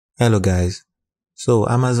Hello guys. So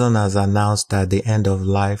Amazon has announced that the end of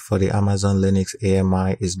life for the Amazon Linux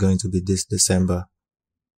AMI is going to be this December.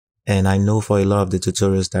 And I know for a lot of the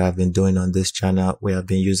tutorials that I've been doing on this channel, we have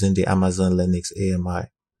been using the Amazon Linux AMI.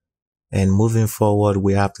 And moving forward,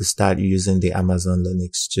 we have to start using the Amazon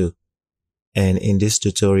Linux too. And in this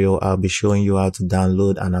tutorial, I'll be showing you how to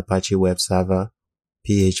download an Apache web server,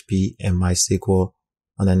 PHP and MySQL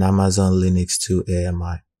on an Amazon Linux 2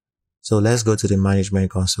 AMI. So let's go to the management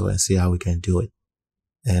console and see how we can do it.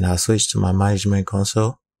 And I'll switch to my management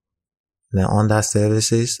console. Then under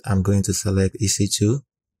services, I'm going to select EC2.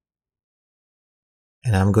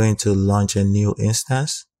 And I'm going to launch a new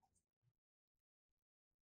instance.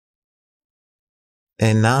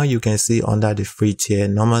 And now you can see under the free tier,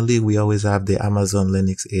 normally we always have the Amazon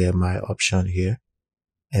Linux AMI option here.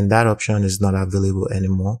 And that option is not available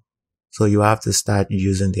anymore. So you have to start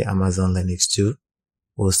using the Amazon Linux 2.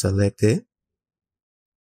 We'll select it.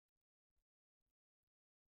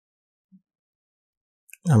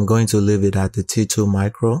 I'm going to leave it at the T2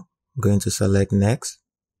 micro. I'm going to select next.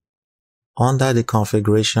 Under the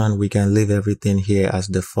configuration, we can leave everything here as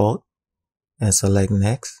default and select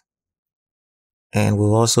next. And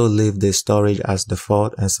we'll also leave the storage as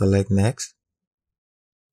default and select next.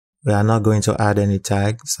 We are not going to add any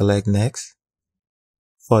tag, select next.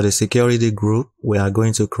 For the security group, we are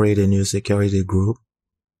going to create a new security group.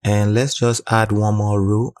 And let's just add one more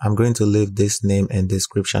rule. I'm going to leave this name and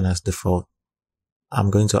description as default. I'm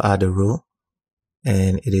going to add a rule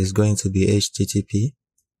and it is going to be HTTP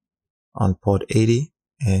on port 80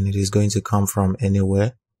 and it is going to come from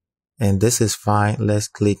anywhere. And this is fine. Let's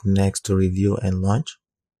click next to review and launch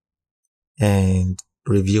and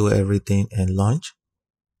review everything and launch.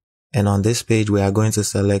 And on this page, we are going to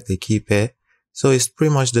select the key pair. So it's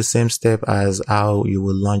pretty much the same step as how you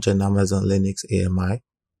will launch an Amazon Linux AMI.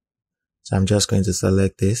 So I'm just going to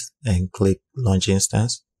select this and click launch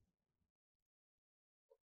instance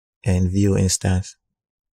and view instance.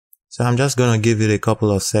 So I'm just going to give it a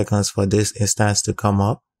couple of seconds for this instance to come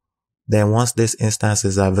up. Then once this instance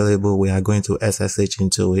is available, we are going to SSH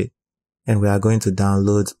into it and we are going to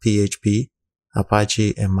download PHP,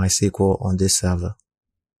 Apache and MySQL on this server.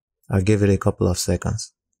 I'll give it a couple of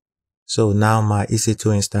seconds. So now my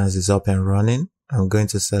EC2 instance is up and running. I'm going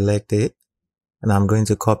to select it and I'm going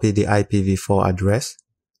to copy the IPv4 address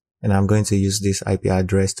and I'm going to use this IP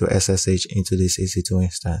address to SSH into this EC2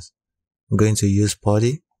 instance. I'm going to use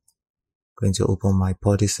PuTTY. I'm going to open my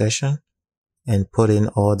PuTTY session and put in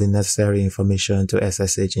all the necessary information to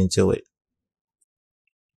SSH into it.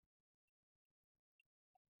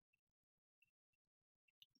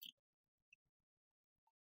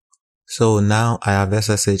 So now I have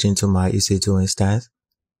SSH into my EC2 instance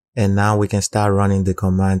and now we can start running the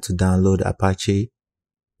command to download Apache,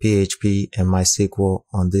 PHP and MySQL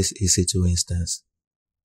on this EC2 instance.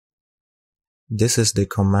 This is the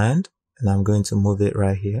command and I'm going to move it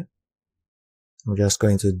right here. I'm just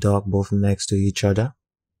going to dock both next to each other.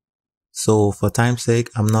 So for time's sake,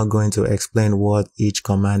 I'm not going to explain what each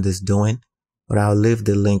command is doing, but I'll leave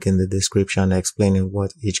the link in the description explaining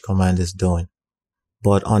what each command is doing.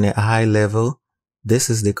 But on a high level,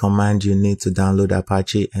 this is the command you need to download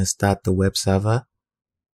Apache and start the web server.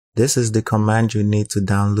 This is the command you need to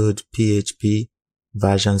download PHP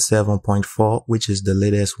version 7.4, which is the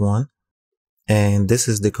latest one. And this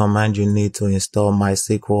is the command you need to install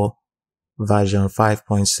MySQL version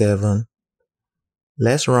 5.7.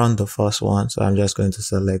 Let's run the first one. So I'm just going to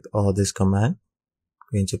select all this command.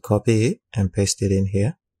 I'm going to copy it and paste it in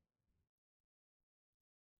here.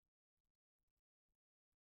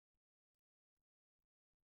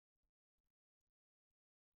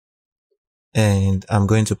 And I'm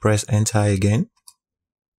going to press enter again.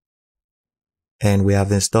 And we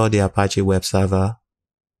have installed the Apache web server.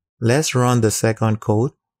 Let's run the second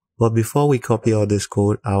code. But before we copy all this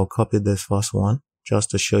code, I'll copy this first one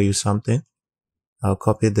just to show you something. I'll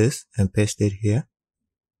copy this and paste it here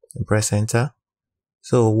and press enter.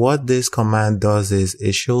 So what this command does is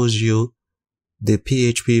it shows you the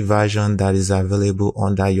PHP version that is available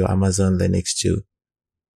under your Amazon Linux 2.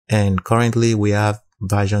 And currently we have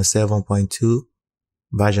version 7.2,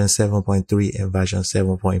 version 7.3 and version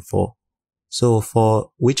 7.4. So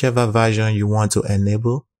for whichever version you want to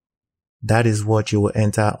enable, that is what you will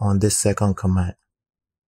enter on this second command.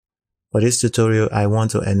 For this tutorial, I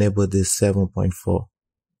want to enable this 7.4.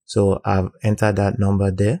 So I've entered that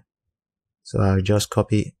number there. So I'll just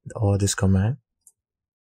copy all this command.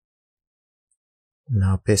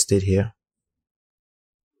 Now paste it here.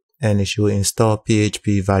 And it should install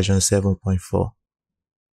PHP version 7.4.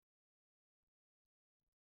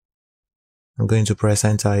 I'm going to press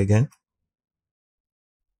enter again.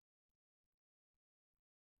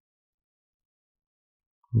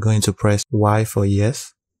 I'm going to press Y for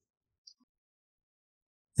yes.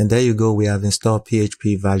 And there you go. We have installed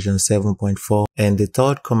PHP version 7.4. And the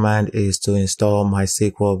third command is to install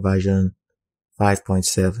MySQL version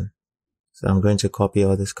 5.7. So I'm going to copy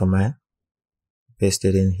all this command, paste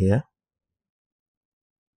it in here.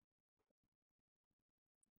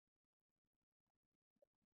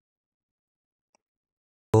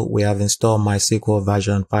 So we have installed MySQL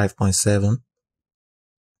version 5.7.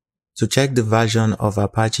 To check the version of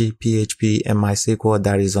Apache, PHP, and MySQL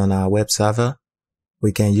that is on our web server,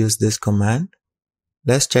 we can use this command.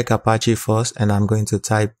 Let's check Apache first, and I'm going to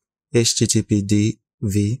type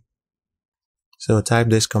httpd://v. So type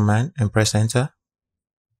this command and press enter.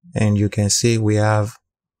 And you can see we have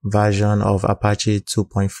version of Apache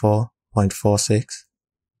 2.4.46.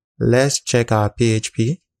 Let's check our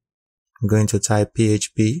PHP. I'm going to type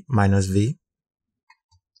php-v.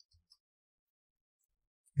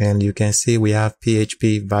 And you can see we have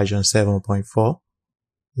PHP version 7.4.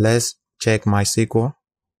 Let's check MySQL.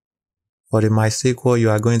 For the MySQL, you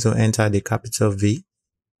are going to enter the capital V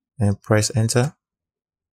and press enter.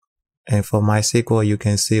 And for MySQL, you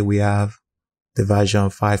can see we have the version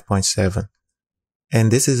 5.7.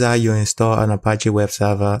 And this is how you install an Apache web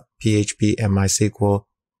server, PHP, and MySQL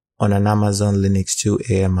on an Amazon Linux 2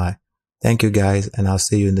 AMI. Thank you guys, and I'll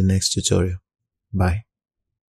see you in the next tutorial. Bye.